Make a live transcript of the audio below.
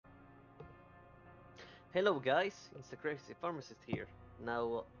Hello guys, it's the Crazy Pharmacist here.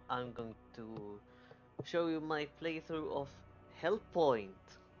 Now I'm going to show you my playthrough of Hellpoint.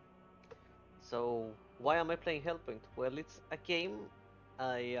 So why am I playing Hellpoint? Well, it's a game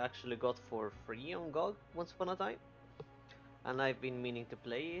I actually got for free on GOG once upon a time, and I've been meaning to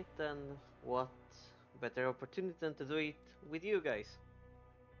play it, and what better opportunity than to do it with you guys.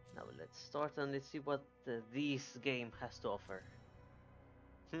 Now let's start and let's see what this game has to offer.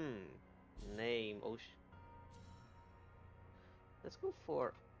 Hmm, name, let's go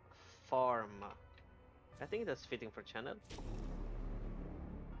for Pharma. I think that's fitting for channel.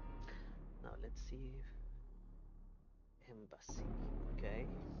 Now let's see. Embassy. Okay.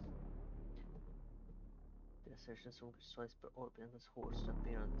 The assertion song twice per orbit and this horse to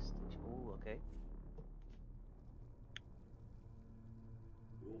appear on the stage. Oh, okay.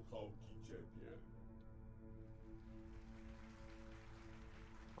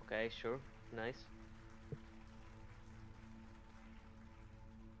 Okay, sure. Nice.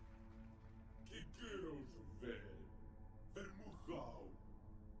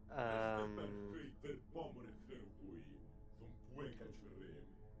 Um.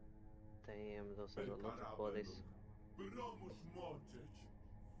 Damn, those are a lot of bodies.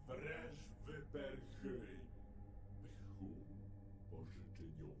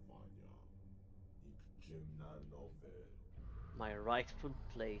 My rightful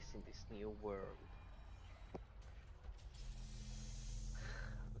place in this new world.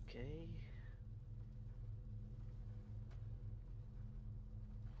 Okay.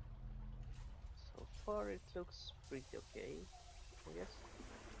 So far it looks pretty okay, I guess.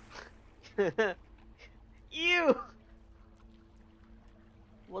 Ew!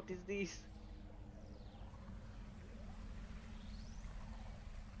 What is this?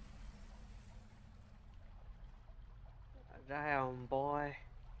 Damn, boy.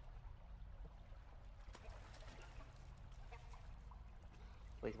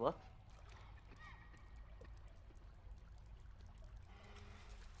 Wait, what?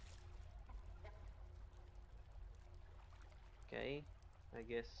 Okay, I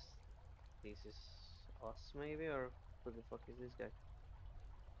guess this is us maybe, or who the fuck is this guy?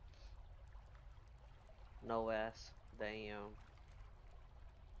 No ass, damn.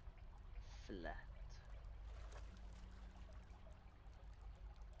 Flat.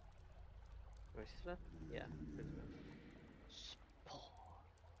 Where is his flat? Yeah, pretty flat. Spawn.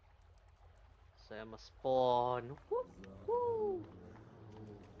 So I'm a spawn. Woo, woo.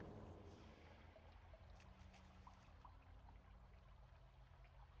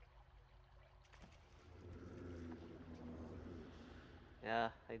 Yeah,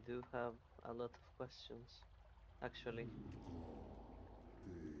 I do have a lot of questions, actually.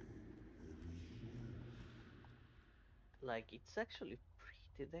 Like, it's actually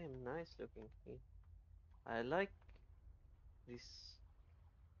pretty damn nice looking. I like this.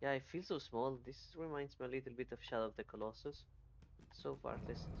 Yeah, I feel so small. This reminds me a little bit of Shadow of the Colossus. So far, at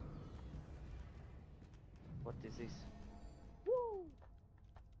least. What is this? Woo!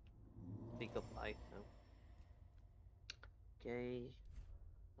 Pick up item. Okay.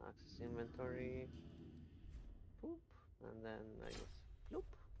 Access inventory. Poop. And then I guess floop.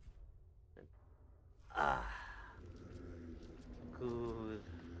 And ah, good.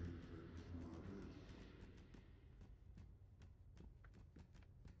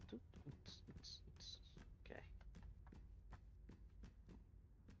 Okay.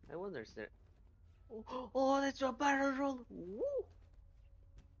 I wonder is there. Oh, that's a barrel roll. Woo!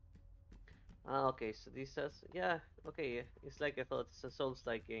 Ah, okay. So this has yeah. Okay, yeah. It's like I thought. It's a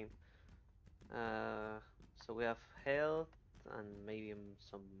Souls-like game. So we have health and maybe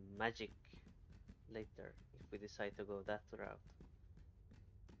some magic later if we decide to go that route.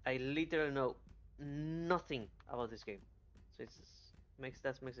 I literally know nothing about this game, so it's makes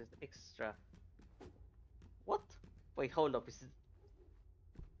it extra. What? Wait, hold up. Is it?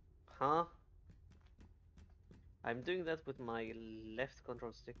 Huh? I'm doing that with my left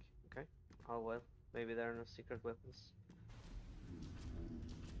control stick. Okay. Oh well. Maybe there are no secret weapons.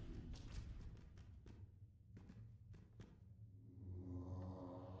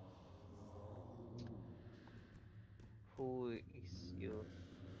 Who is you?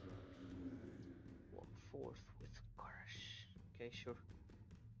 Walk forth with courage. Okay, sure.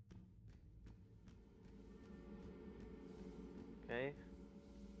 Okay,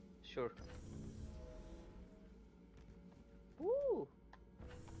 sure. Woo!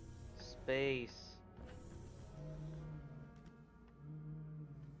 Space.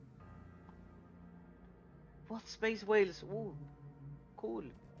 What space whales? Ooh, cool.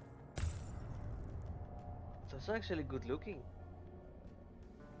 That's actually good looking.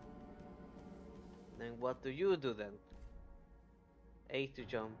 And what do you do then? A to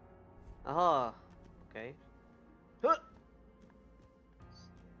jump. Aha! Okay. Huh!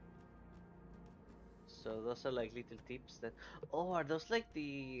 So those are like little tips that... Oh, are those like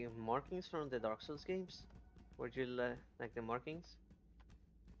the markings from the Dark Souls games? Where you like the markings?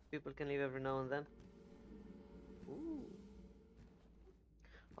 People can leave every now and then? Ooh.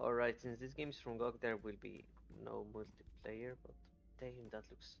 Alright, since this game is from GOG, there will be no multiplayer, but damn, that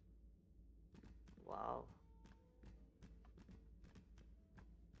looks... Wow.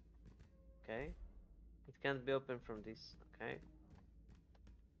 Okay. It can't be opened from this. Okay.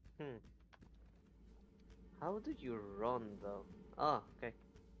 Hmm. How do you run though? Ah, okay.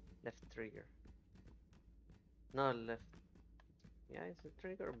 Left trigger. No, left. Yeah, it's a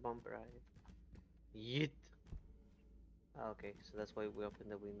trigger or bumper. Yeet. Ah, okay, so that's why we open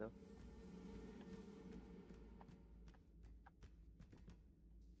the window.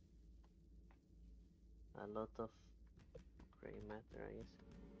 A lot of gray matter, I guess.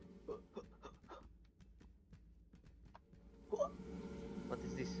 What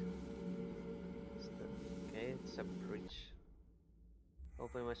is this? Okay, it's a bridge.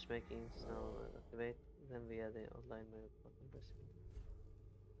 Open matchmaking, so activate, then via the online menu button pressing.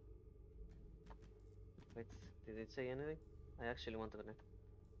 Wait, did it say anything? I actually want to connect.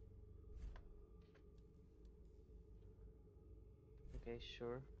 Okay,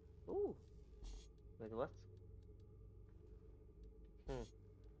 sure. Ooh! Wait, what?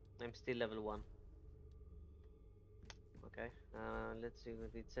 I'm still level 1. Okay, let's see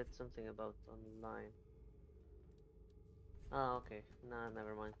what it said something about online. Ah, okay. Nah,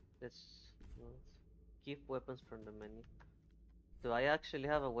 never mind. Let's keep weapons from the menu. Do I actually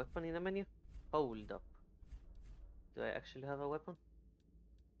have a weapon in the menu? Hold up. Do I actually have a weapon?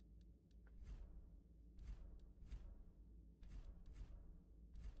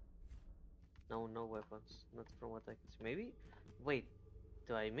 No, no weapons. Not from what I can see. Maybe? Wait,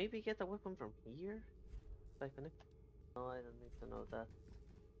 do I maybe get a weapon from here? If I connect? No, I don't need to know that.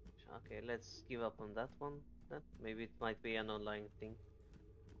 Okay, let's give up on that one then. Maybe it might be an online thing.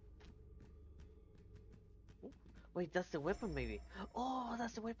 Ooh, wait, that's the weapon maybe. Oh,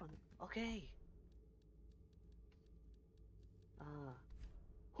 that's the weapon. Okay. Ah.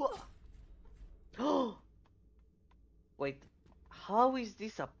 Oh! Wait, how is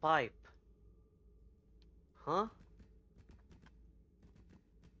this a pipe? Huh?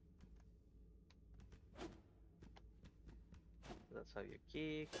 That's how you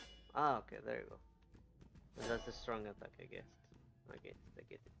kick. Ah, okay, there you go. And that's a strong attack, I guess. I get it, I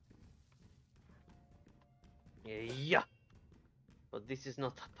get it. Yeah! But this is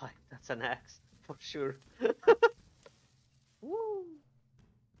not a pipe, that's an axe, for sure. Woo!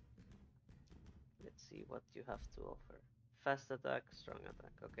 Let's see what you have to offer. Fast attack, strong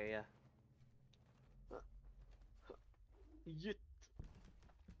attack. Okay, yeah. Yeet.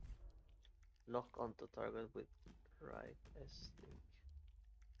 Lock onto target with right stick.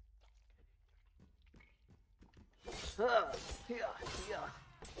 Yeah, yeah.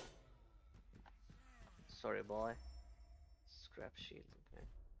 Sorry, boy. Scrap shield. Okay.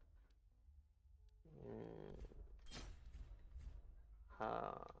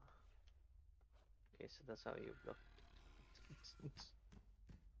 Ha. Okay, so that's how you block.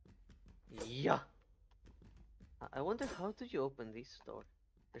 Yeah. I wonder how do you open this door?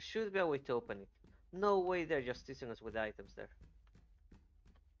 There should be a way to open it. No way they're just teasing us with the items there.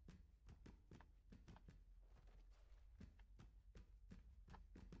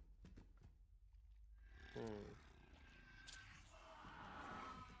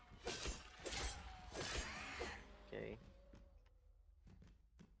 Okay.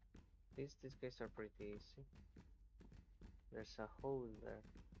 These guys are pretty easy. There's a hole there.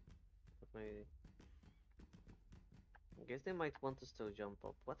 But maybe... I guess they might want us to jump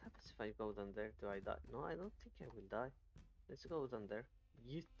up. What happens if I go down there? Do I die? No, I don't think I will die. Let's go down there.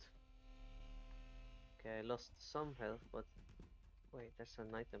 Yeet. Okay, I lost some health, but... Wait, there's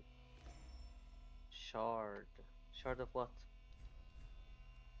an item. Shard. Shard of what?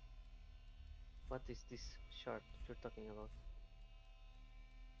 What is this shard you're talking about?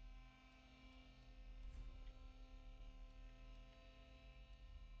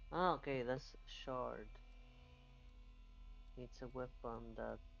 Ah, okay, that's shard. It's a weapon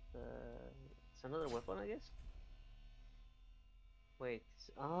that... it's another weapon, I guess? Wait,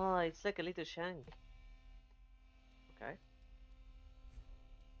 it's like a little shank. Okay.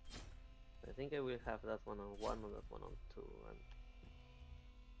 I think I will have that one on 1 and that one on 2. And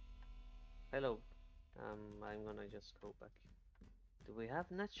hello. I'm gonna just go back. Do we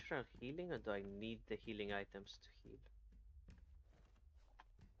have natural healing or do I need the healing items to heal?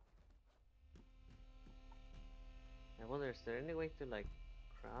 wonder, is there any way to like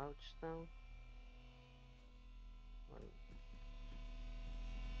crouch down? Well,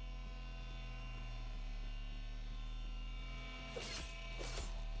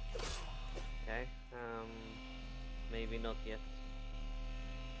 okay, maybe not yet.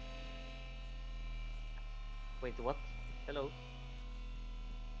 Wait, what? Hello?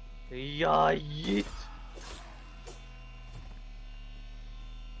 Yeah, yeet!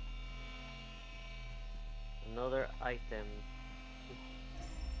 Another item.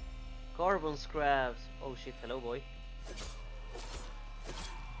 Carbon scraps! Oh shit, hello boy.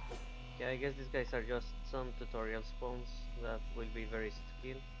 Yeah, I guess these guys are just some tutorial spawns that will be very easy to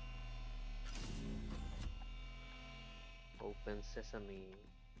kill. Open sesame.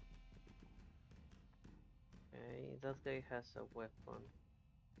 Okay, that guy has a weapon.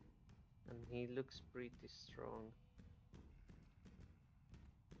 And he looks pretty strong.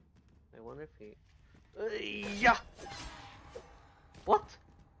 I wonder if he... Yeah! What?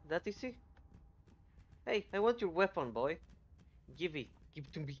 That easy? Hey, I want your weapon, boy. Give it. Give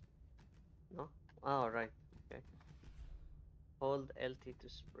it to me. No? Oh, right. Okay. Hold LT to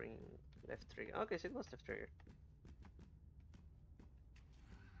spring. Left trigger. Okay, so it was left trigger.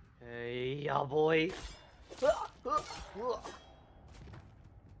 Hey, yeah, boy.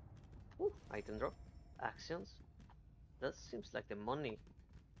 Ooh, item drop. Actions. That seems like the money.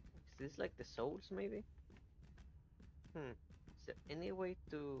 Is this like the souls, maybe? Is there any way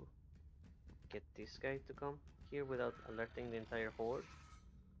to get this guy to come here without alerting the entire horde?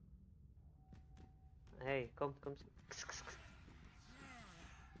 Hey, come, come,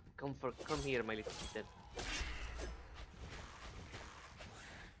 come here, my little kitten.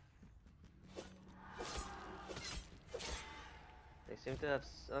 They seem to have,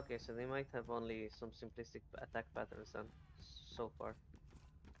 okay, so they might have only some simplistic attack patterns then, so far.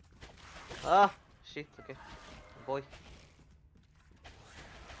 Ah, shit, okay, boy.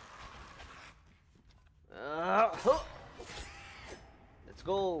 Let's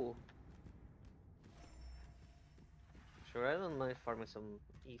go. Sure, I don't mind farming some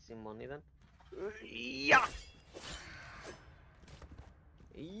easy money then. Yeah!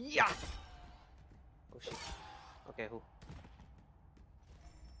 Yeah! Oh shit. Okay, who?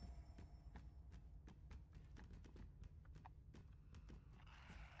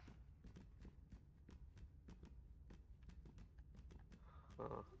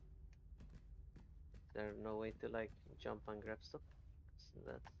 Is there no way to like jump and grab stuff? So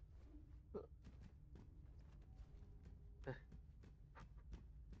that.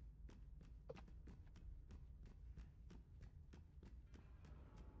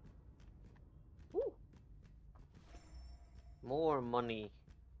 Woo! More money.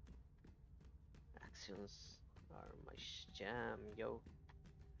 Actions are my jam, yo.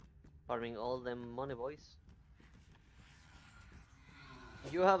 Farming all them money, boys.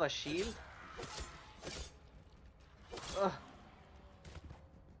 You have a shield? Ugh.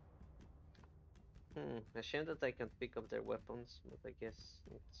 A shame that I can't pick up their weapons, but I guess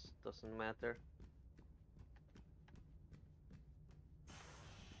it doesn't matter.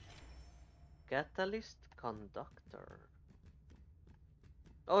 Catalyst conductor.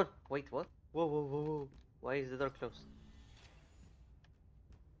 Oh, wait, what? Whoa, whoa, whoa, whoa. Why is the door closed?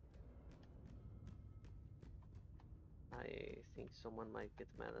 I think someone might get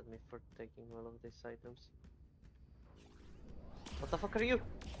mad at me for taking all of these items. What the fuck are you?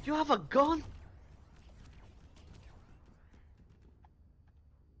 You have a gun?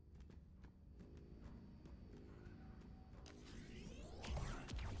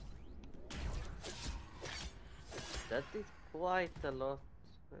 That did quite a lot.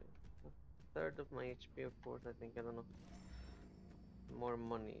 A third of my HP, of course, I think, I don't know. More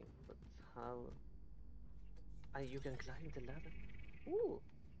money, but how? You can climb the ladder. Ooh,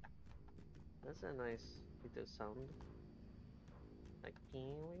 that's a nice little sound. Like,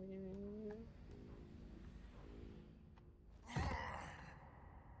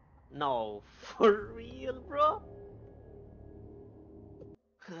 no, for real, bro.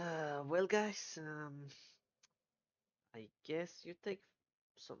 Well, guys, I guess you take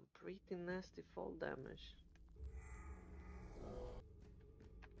some pretty nasty fall damage.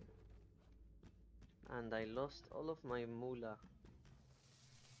 And I lost all of my moolah.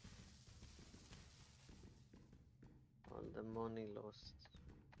 All the money lost.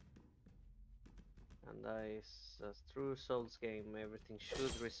 And it's a true Souls game, everything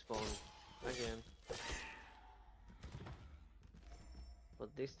should respawn again.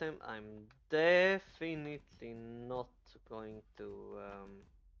 But this time I'm definitely not going to...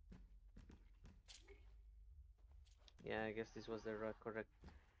 Yeah, I guess this was the correct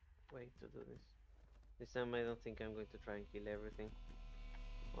way to do this. This time I don't think I'm going to try and kill everything.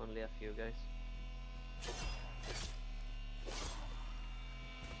 Only a few guys.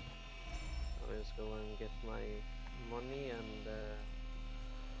 I'll just go and get my money and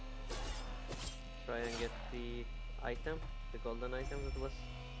try and get the item, the golden item that was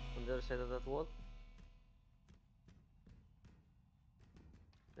on the other side of that wall.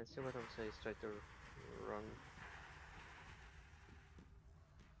 Let's see what I'm saying. Try to run.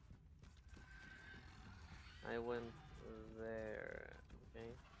 I went there. Okay.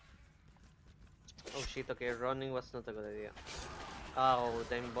 Oh shit, okay, running was not a good idea. Oh,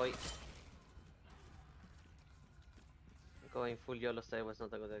 damn boy. Going full YOLO style was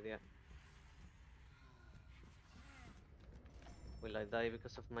not a good idea. Will I die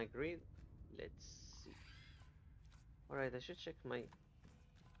because of my greed? Let's see. Alright, I should check my...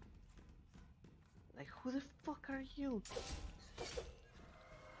 Like, who the fuck are you?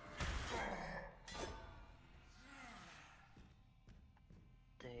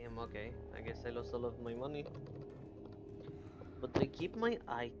 Damn, okay. I guess I lost all of my money. But do I keep my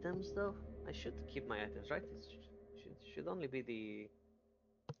items though? I should keep my items, right? It should only be the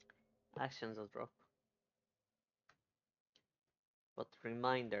actions that drop. But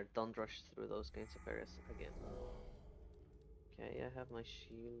reminder, don't rush through those kinds of areas again. Okay, I have my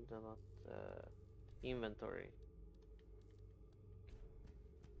shield about inventory.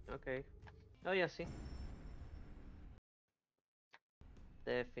 Okay. Oh yeah, see?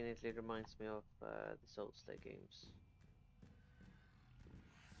 Definitely reminds me of the Souls-like games.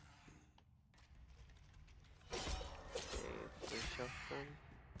 Okay, free shotgun.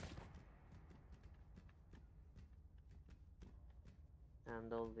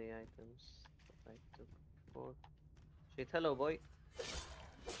 And all the items that I took before. Shit, hello boy.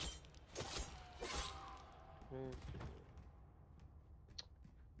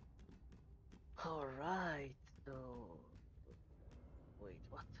 Alright, so... Wait,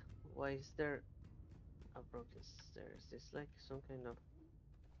 what? Why is there a broken stairs? Is like some kind of...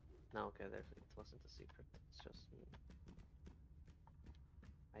 No, okay, there, it wasn't a secret. It's just me.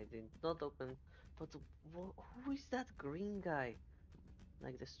 I did not open... But who is that green guy?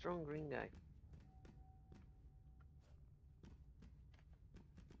 Like the strong green guy.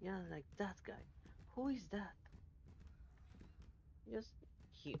 Yeah, like that guy. Who is that? Just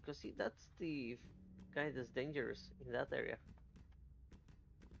he, cause that's the guy that's dangerous in that area.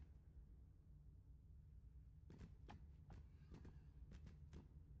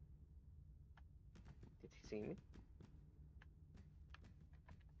 Did he see me?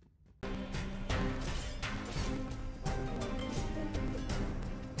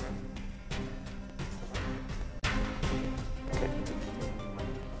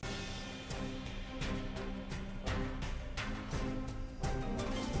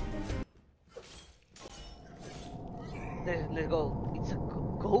 Let's go. It's a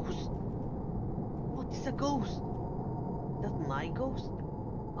ghost? What is a ghost? That my ghost?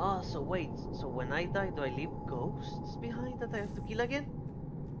 Ah, so wait. So when I die, do I leave ghosts behind that I have to kill again?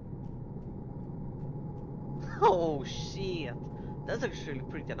 Oh shit. That's actually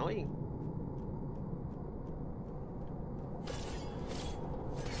pretty annoying.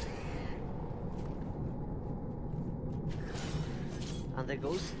 And the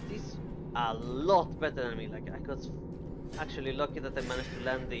ghost is a lot better than me. Like, I got actually lucky that I managed to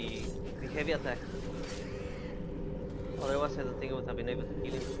land the heavy attack. Otherwise, I don't think I would have been able to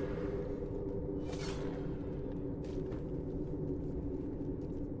kill him.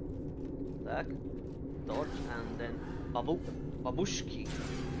 Attack, dodge, and then babushki.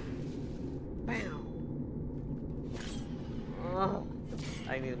 Bam! Oh,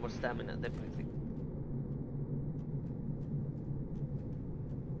 I need more stamina, definitely.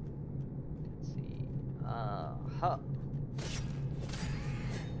 Let's see. Aha!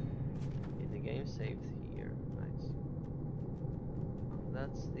 Okay, the game saved here. Nice.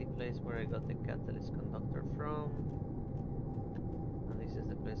 That's the place where I got the catalyst conductor from. And this is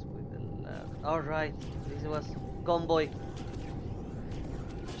the place with the lab. Alright, this was Convoy.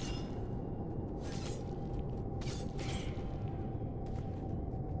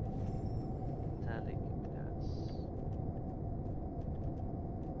 Metallic gas.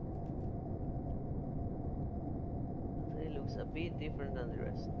 It looks a bit different than the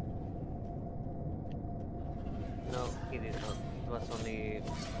rest. No, he did not. It was only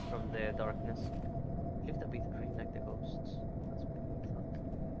from the darkness. It looked a bit green like the ghosts. That's what I thought.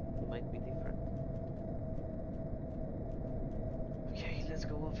 It might be different. Okay, let's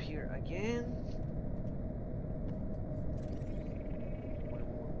go up here again.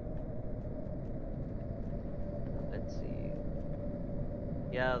 Let's see.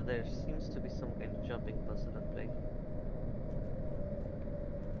 Yeah, there seems to be some kind of jumping puzzle at play.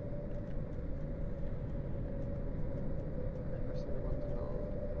 I personally want to know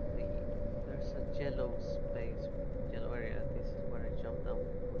there's a yellow space, yellow area. This is where I jumped down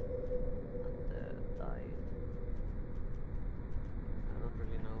and died. I don't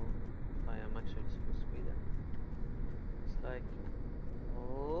really know if I am actually supposed to be there. It's like,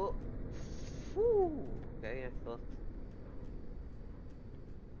 oh, phew. Okay, I thought.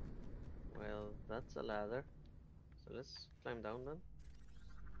 Well, that's a ladder. So let's climb down then.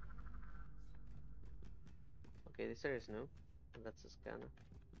 Okay, this area is new. And that's a scanner.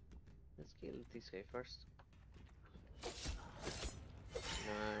 Let's kill this guy first.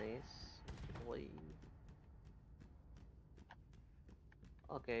 Nice. Wait.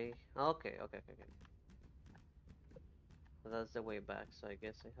 Okay. So that's the way back, so I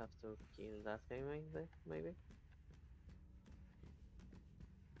guess I have to kill that guy maybe?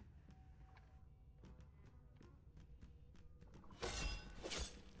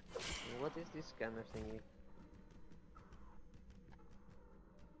 And what is this scanner thingy?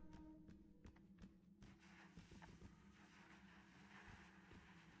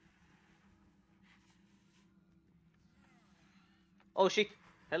 Oh shit!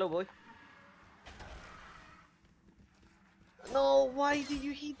 Hello boy! No, why did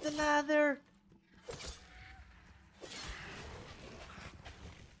you hit the ladder?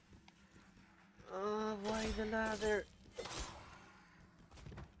 Why the ladder?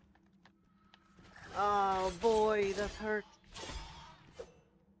 Oh boy, that hurt.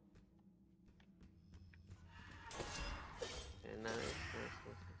 Okay, nice.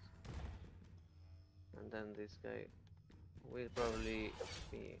 And then this guy will probably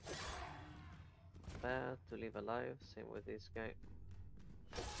be bad to live alive. Same with this guy.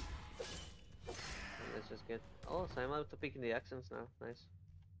 And let's just get. Oh, so I'm out to picking the accents now. Nice.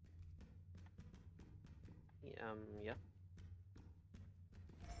 Yeah.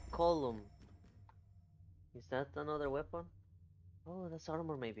 Column. Is that another weapon? Oh, that's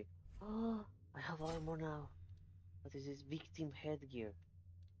armor maybe. Oh, I have armor now. What is this victim headgear?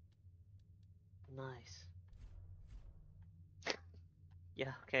 Nice.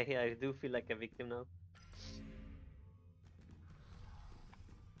 Yeah, okay, I do feel like a victim now.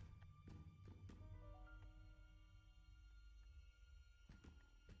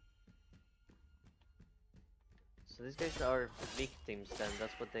 So these guys are victims then,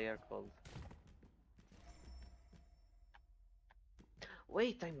 that's what they are called.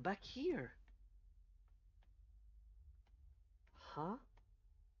 Wait, I'm back here! Huh?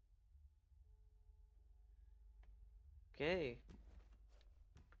 Okay.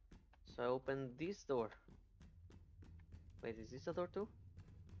 So I opened this door. Wait, is this a door too?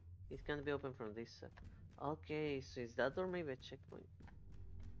 It can't be opened from this side. Okay, so is that door maybe a checkpoint?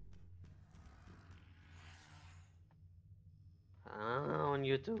 Ah, on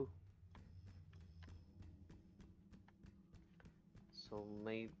you too. So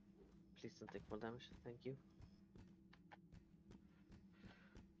maybe... Please don't take more damage, thank you.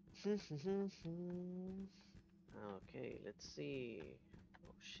 Okay, let's see.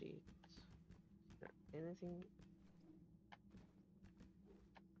 Oh shit. Is there anything?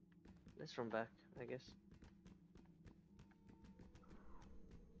 Let's run back, I guess.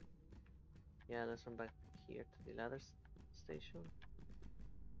 Yeah, let's run back here to the ladder station.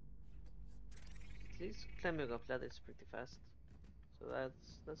 At least climbing up ladders pretty fast. So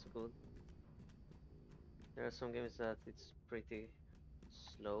that's good. There are some games that it's pretty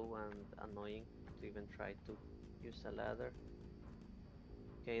slow and annoying to even try to use a ladder.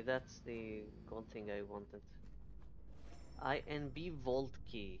 Okay, that's the gold thing I wanted. INB vault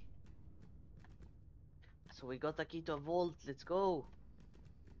key. So we got a key to a vault, let's go!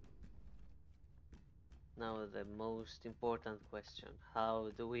 Now the most important question.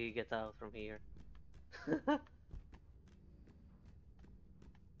 How do we get out from here?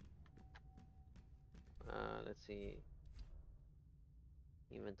 Let's see.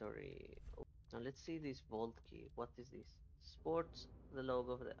 Inventory. Oh. Now let's see this vault key. What is this? Sports the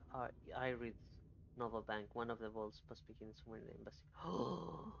logo of the Irid Nova Bank. One of the vaults must be hidden somewhere in the embassy.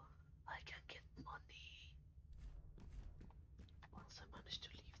 Oh, I can get money once I manage to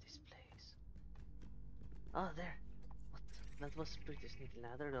leave this place. Ah, there. What? That was pretty sneaky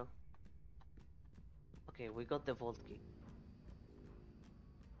ladder though. Okay, we got the vault key.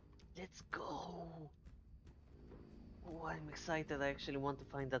 Let's go! Oh, I'm excited. I actually want to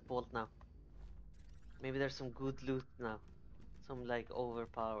find that vault now. Maybe there's some good loot now. Some like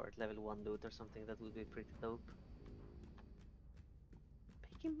overpowered level 1 loot or something that would be pretty dope.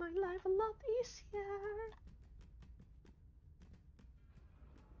 Making my life a lot easier.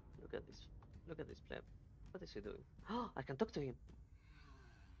 Look at this. Look at this pleb. What is he doing? Oh, I can talk to him.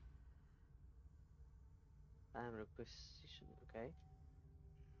 I am requisition. Okay.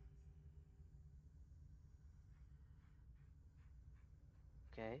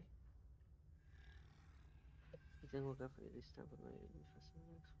 Okay. It didn't work out for you this time, but maybe it'll be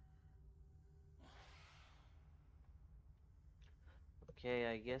fascinating. Okay,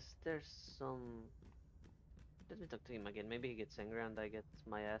 I guess there's some. Let me talk to him again. Maybe he gets angry and I get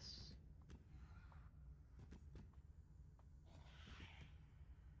my ass.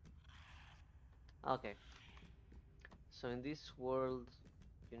 Okay. So in this world,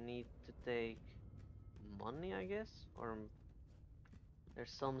 you need to take money, I guess, or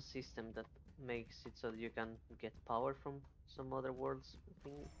there's some system that makes it so that you can get power from some other worlds,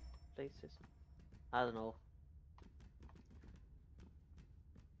 thing, places. I don't know.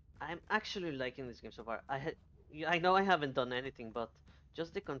 I'm actually liking this game so far. I know I haven't done anything, but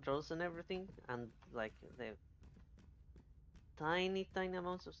just the controls and everything, and like the tiny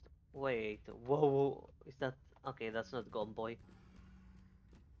amounts of stuff. Wait, whoa, is that okay? That's not Gone Boy.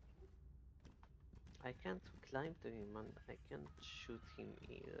 I can't climb to him and I can't shoot him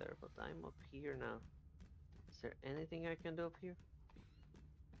either, but I'm up here now. Is there anything I can do up here?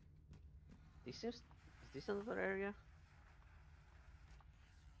 Is this another area?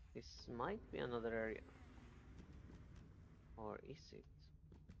 This might be another area. Or is it?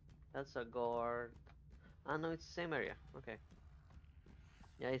 That's a guard. Ah no, it's the same area. Okay.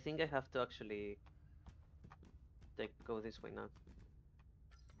 Yeah, I think I have to actually go this way now.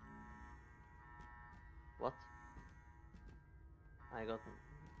 What? I got...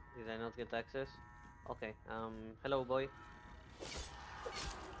 Did I not get access? Okay, hello boy.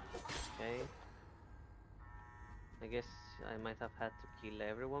 Okay. I guess I might have had to kill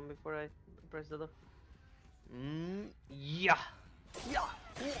everyone before I press the door. Yeah! Yeah!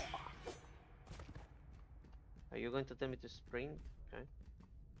 Are you going to tell me to sprint? Okay.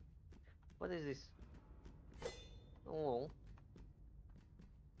 What is this? Oh.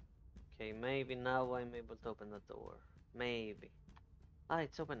 Okay, maybe now I'm able to open the door. Maybe. Ah,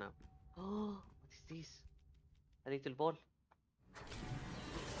 it's open now. Oh, what is this? A little ball.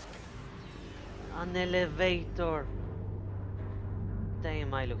 An elevator.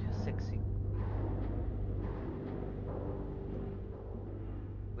 Damn, I look sexy.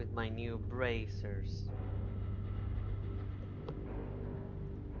 With my new bracers.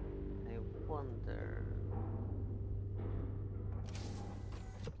 I wonder...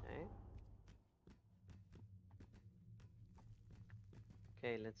 Okay.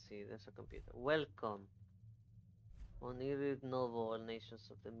 Okay, let's see. There's a computer. Welcome. On Irid Novo, all nations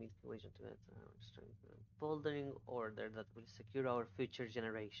of the Milky Way to bouldering order that will secure our future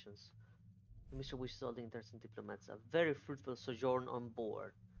generations. The mission wishes all the interns and diplomats a very fruitful sojourn on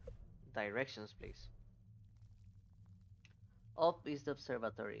board. Directions, please. Up is the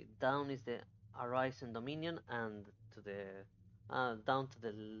observatory, down is the Horizon Dominion, and to the down to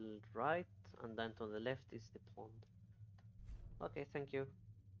the right, and then to the left is the pond. Okay, thank you.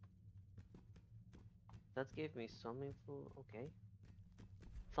 That gave me some info. Okay.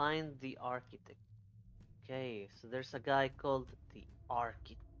 Find the architect. Okay, so there's a guy called the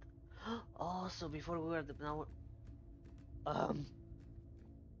architect. Oh, so before we were now.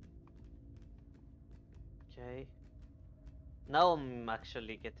 Okay. Now I'm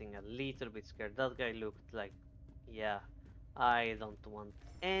actually getting a little bit scared. That guy looked like, yeah, I don't want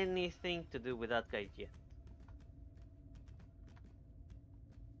anything to do with that guy yet.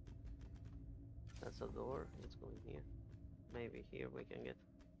 That's a door. Let's go in here. Maybe here we can get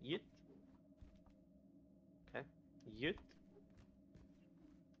Yut. Okay. Yut.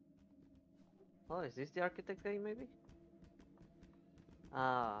 Oh, is this the architect guy maybe?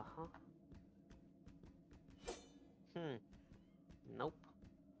 Uh-huh. Nope.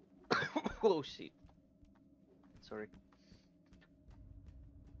 Oh shit. Sorry.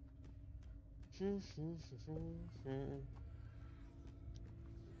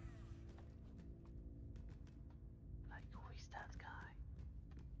 Like, who is that guy?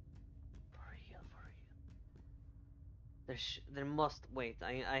 For real, for real. There must wait.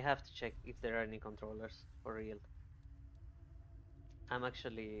 I have to check if there are any controllers for real. I'm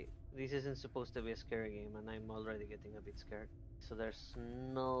actually. This isn't supposed to be a scary game, and I'm already getting a bit scared. So there's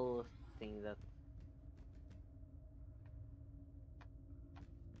no thing that.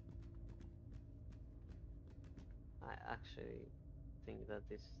 I actually think that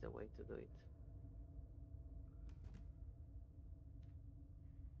this is the way to do it.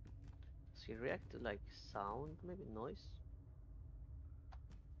 Does he react to like sound, maybe noise?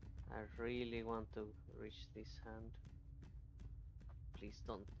 I really want to reach this hand. please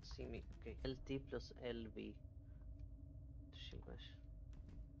don't see me. Okay, LT plus LB to shield bash.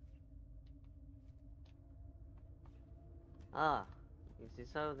 Ah, is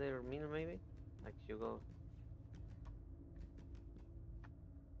this how they're mean maybe? Like you go.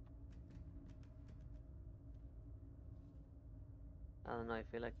 I don't know, I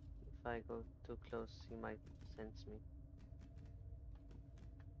feel like if I go too close he might sense me.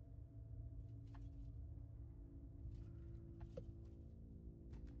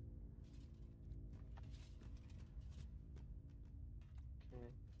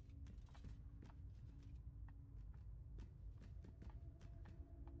 Okay.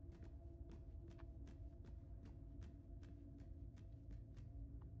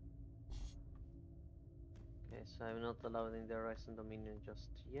 Okay, so I'm not allowed in the Horizon Dominion just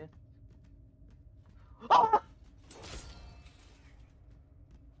yet. Ah!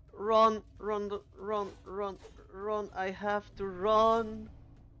 Run, run, run, run, run, I have to run!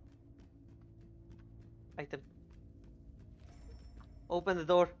 Item. Open the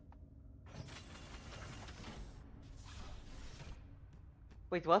door.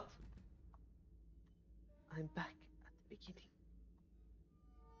 Wait, what? I'm back at the beginning.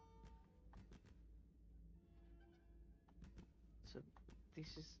 So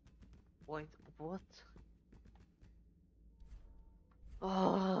this is white. What?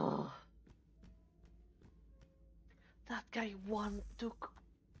 Oh, that guy took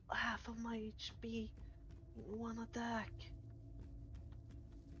half of my HP in one attack.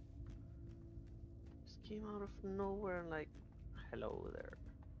 Just came out of nowhere and like, hello there.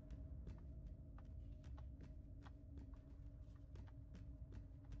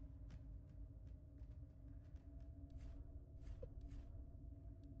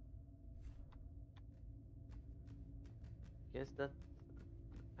 Guess that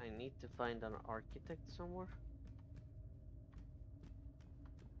I need to find an architect somewhere.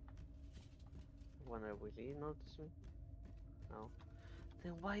 Wonder will he notice me? No.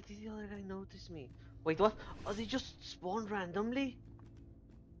 Then why did the other guy notice me? Wait, what? Oh, they just spawned randomly?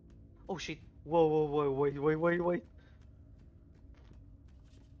 Oh shit. Whoa, whoa, whoa, wait, wait, wait, wait.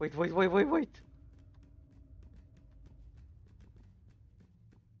 Wait, wait, wait, wait, wait.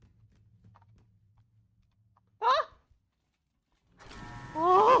 Ah!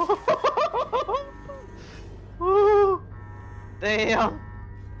 Oh! Oh! Damn!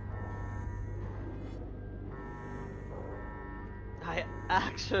 I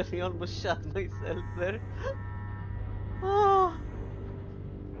actually almost shot myself there. Oh!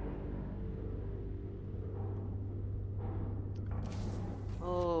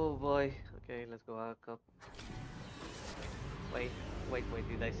 Oh boy. Okay, let's go back up. Wait, wait, wait,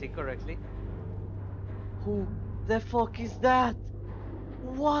 did I see correctly? Who the fuck is that?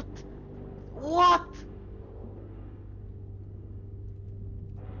 What? What?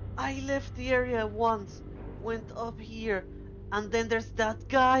 I left the area once, went up here, and then there's that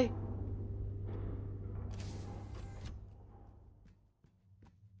guy.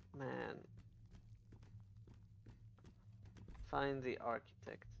 Man. Find the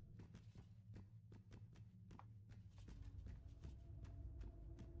architect.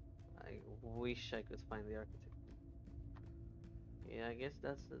 I wish I could find the architect. Yeah, I guess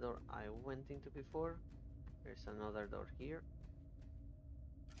that's the door I went into before. There's another door here.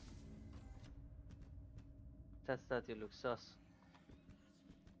 That's that you look sus.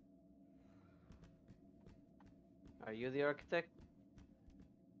 Are you the architect?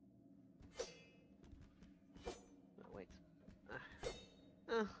 No, wait.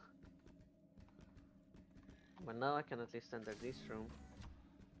 Ah. But now I can at least enter this room.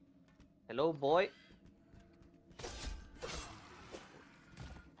 Hello, boy.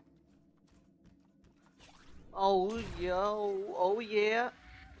 Oh, yo. Oh, yeah.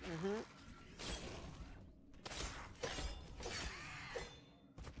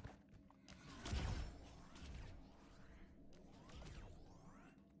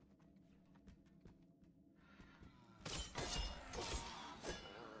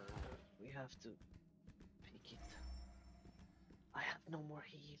 We have to pick it. I have no more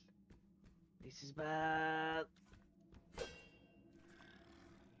heal. This is bad.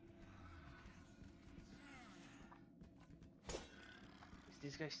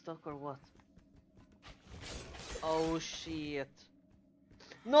 Is this guy stuck or what? Oh shit.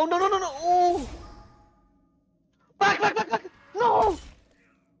 No, no, no, no, no! Oh! Back, back, back, back! No!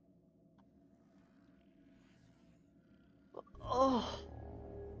 Oh!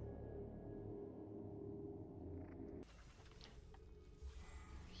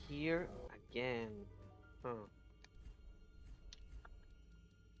 Here again. Huh.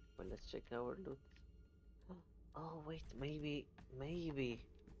 Well, let's check our loot. Oh wait, maybe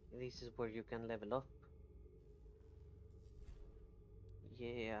this is where you can level up.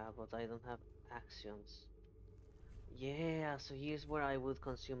 Yeah, but I don't have actions. Yeah, so here's where I would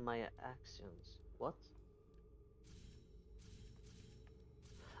consume my actions. What?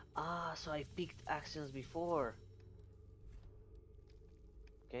 Ah, so I picked actions before.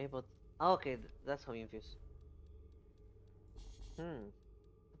 Okay, but okay, that's how you infuse. Hmm.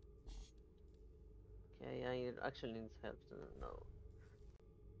 Okay, I actually need help to know.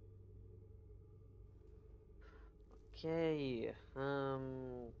 Okay,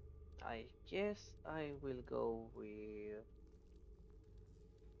 I guess I will go with.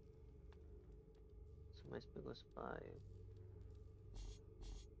 So my speed was 5.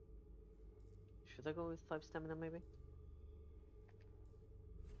 Should I go with 5 stamina maybe?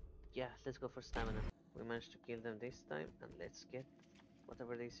 Yeah, let's go for stamina. We managed to kill them this time, and let's get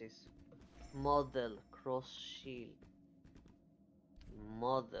whatever this is. Model, cross shield.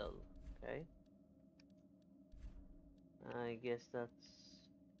 Model, okay. I guess that's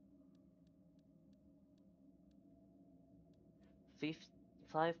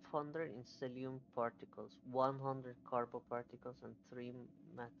 500 Incellium particles, 100 carbo particles, and 3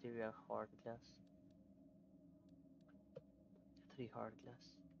 material hard glass. 3 hard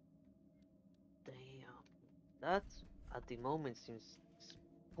glass. Damn. That, at the moment, seems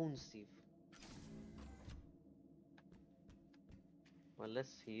expensive. Well,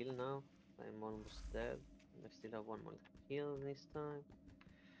 let's heal now. I'm almost dead. I still have one more heal this time.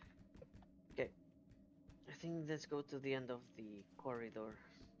 Okay. I think let's go to the end of the corridor.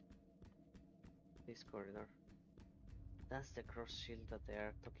 This corridor. That's the cross shield that they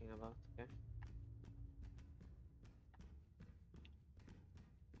are talking about, okay?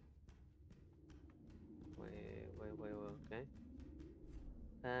 Wait,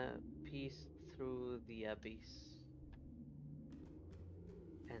 okay. Peace through the abyss.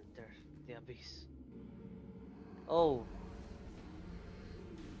 Enter the abyss. Oh,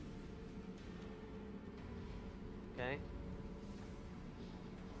 okay.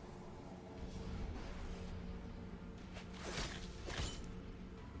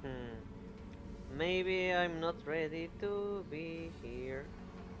 Maybe I'm not ready to be here.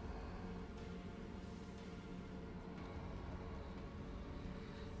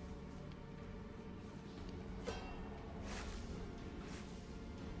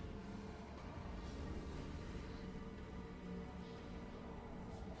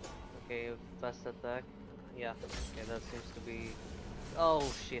 Okay, fast attack. Yeah, okay, that seems to be... Oh,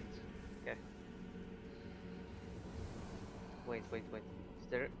 shit. Okay. Wait. Is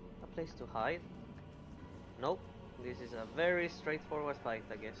there a place to hide? Nope. This is a very straightforward fight,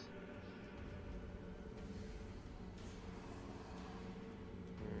 I guess.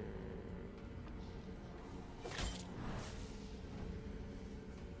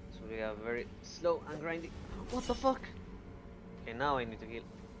 So we are very slow and grindy. What the fuck? Okay, now I need to heal.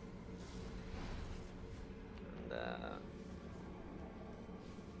 And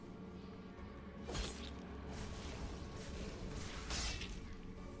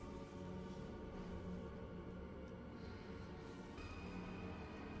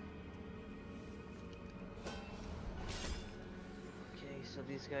okay, so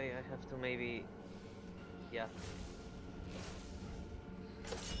this guy I have to maybe... Yeah.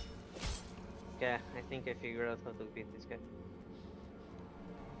 Okay, I think I figured out how to beat this guy.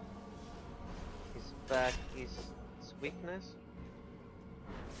 His back is his weakness.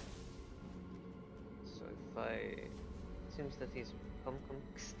 So if I... It seems that he's... Come.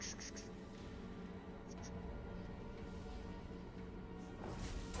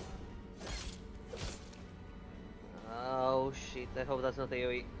 Oh shit, I hope that's not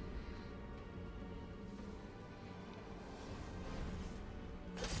AoE.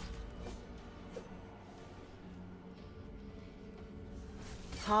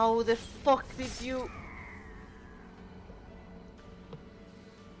 How the fuck did you...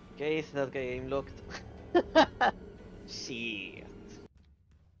 Okay, so that guy aim locked. Shit.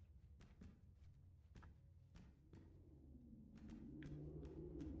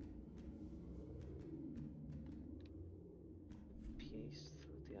 Peace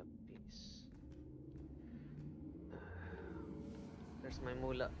through the abyss. There's my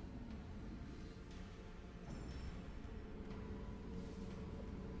mula.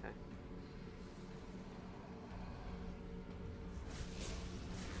 Okay.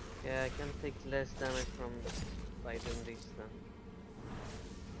 Yeah, I can take less damage from by doing this then.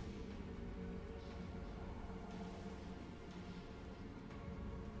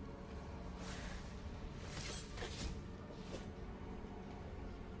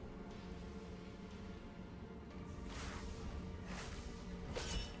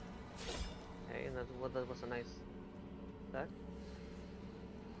 well, that was a nice attack.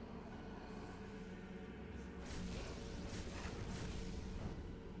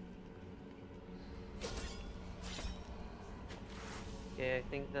 Okay, I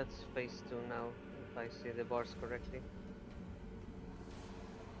think that's phase 2 now, if I see the bars correctly.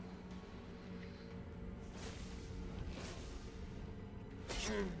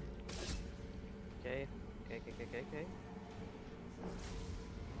 Okay, okay.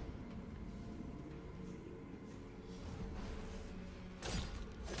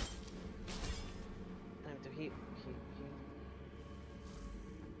 Time to heal.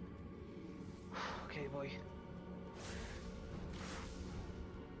 Okay, boy.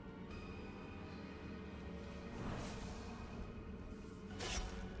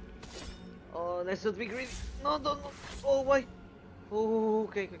 Oh, let's not be greedy. No, don't. Oh, why? Oh,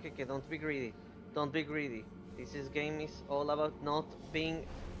 okay. Don't be greedy. Don't be greedy. Game is all about not being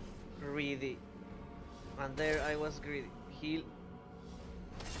greedy. And there I was greedy. Heal.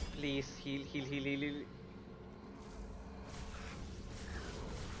 Please, heal.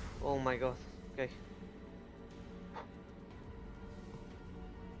 Oh my god. Okay.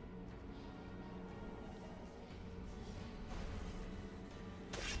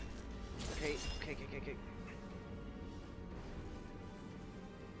 Okay.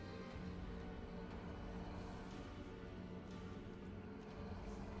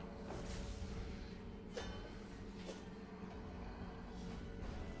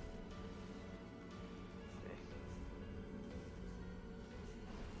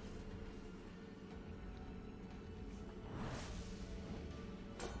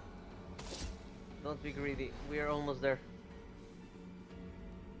 Don't be greedy. We are almost there.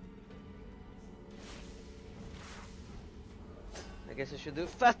 I guess I should do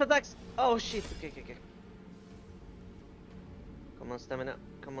fast attacks. Oh shit. Okay. Come on, stamina.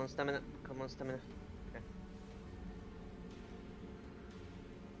 Okay.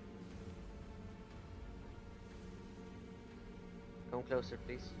 Come closer,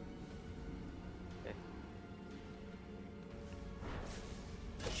 please. Okay.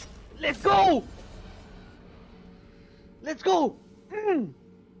 Let's go! Let's go!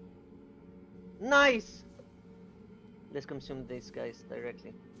 Nice! Let's consume these guys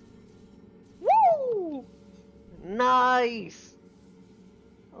directly. Woo! Nice!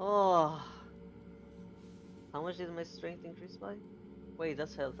 Oh. How much did my strength increase by? Wait,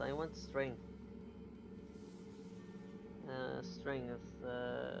 that's health. I want strength. Strength.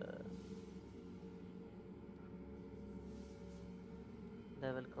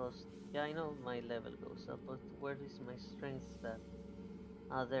 Level cost. Yeah, I know my level goes up, but where is my strength stat?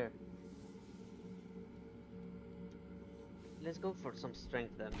 Ah, there. Let's go for some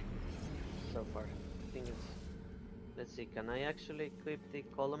strength then. So far, I think it's. Let's see. Can I actually equip the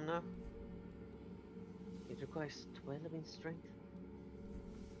column now? It requires 12 in strength.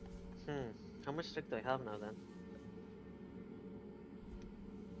 How much strength do I have now then?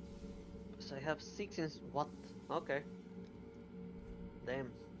 So I have 6 in. What? Okay.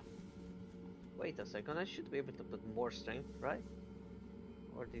 Damn. Wait a second. I should be able to put more strength, right?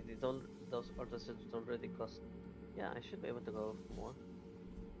 Or did it all? Or does it already cost? Yeah, I should be able to go more.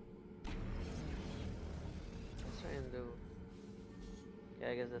 Let's try and do.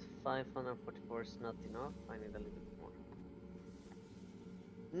 Okay, I guess that 544 is not enough. I need a little bit more.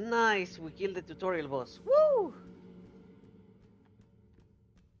 Nice! We killed the tutorial boss. Woo!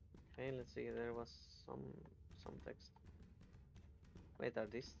 Okay, let's see. There was some text. Wait, are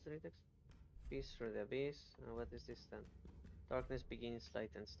these 3 text? Peace through the abyss. What is this then? Darkness begins,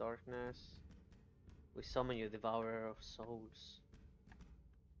 light ends darkness. We summon you, devourer of souls.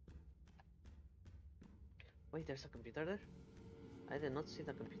 Wait, there's a computer there? I did not see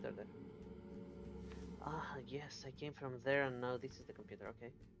the computer there. Ah, yes, I came from there and now this is the computer,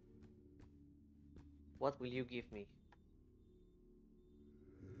 okay. What will you give me?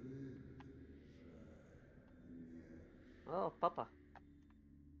 Oh, Papa.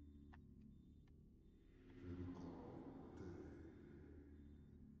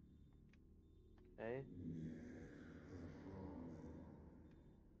 Okay.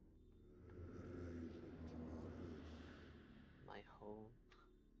 My home.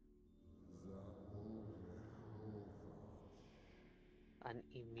 An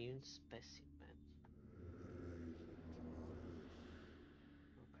immune specimen.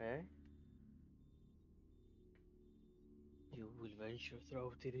 Okay. You will venture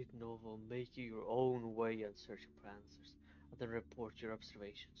throughout it novel, making your own way and searching for answers, and then report your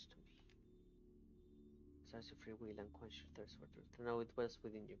observations to me. Exercise your free will and quench your thirst for truth. To know it was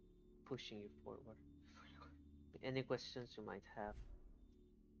within you, pushing you forward. Any questions you might have?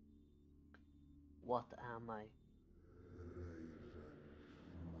 What am I?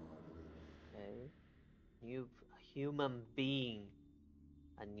 Okay. New human being.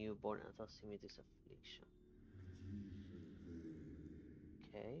 A newborn Antosemitis affliction.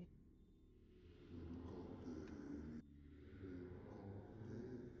 Okay.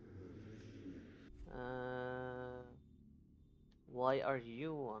 Uh, why are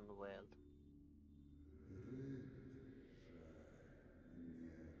you unwell?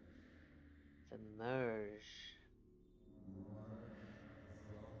 The merge.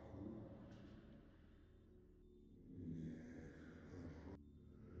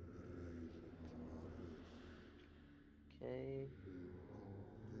 Okay.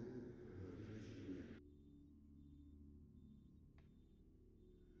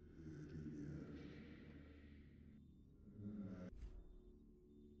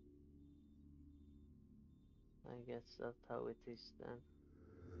 I guess that's how it is then.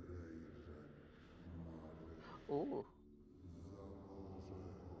 Oh,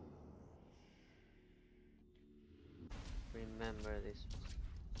 remember this.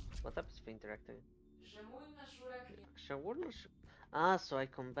 What happens if I interact again? Action word. Ah, so I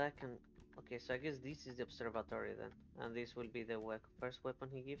come back and... Okay, so I guess this is the observatory then. And this will be the first weapon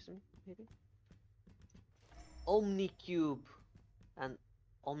he gives me, maybe? Omnicube! And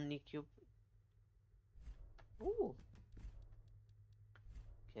Omnicube... Ooh!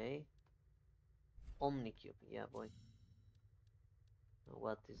 Okay. Omnicube, yeah boy.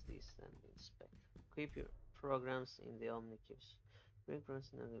 What is this then? Inspect. Equip your programs in the Omnicubes. Bring programs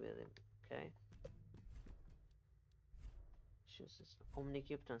in the... Okay. Choose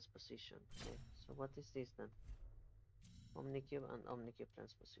Omnicube transposition. Okay, so what is this then? Omnicube and Omnicube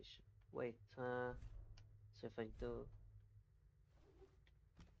transposition. Wait, so if I do...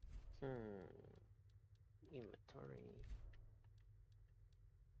 Inventory.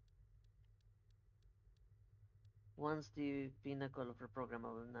 Once the pinnacle of a program, I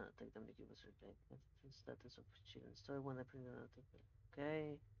will not take them to give us the status of children. Story when I print another.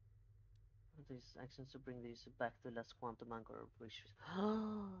 Okay. These actions to bring the user back to last quantum anchor or bridge.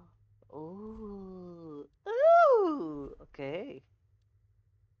 Oh, ooh, okay.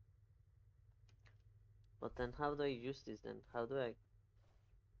 But then how do I use this then? How do I...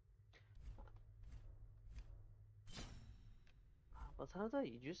 But how do I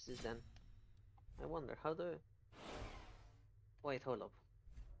use this then? I wonder, how do I... Wait, hold up.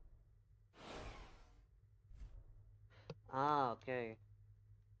 Ah, okay.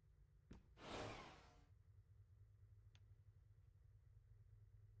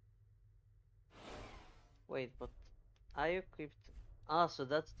 Wait, but I equipped... Ah, so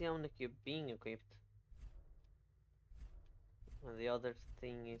that's the only cube being equipped. And the other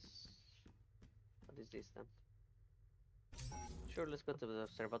thing is... What is this then? Sure, let's go to the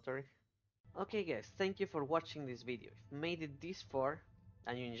observatory. Okay guys, thank you for watching this video. If you made it this far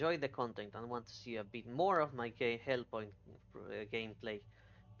and you enjoyed the content and want to see a bit more of my Hellpoint gameplay,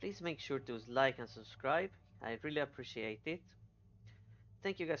 please make sure to like and subscribe. I really appreciate it.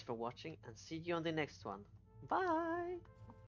 Thank you guys for watching and see you on the next one. Bye!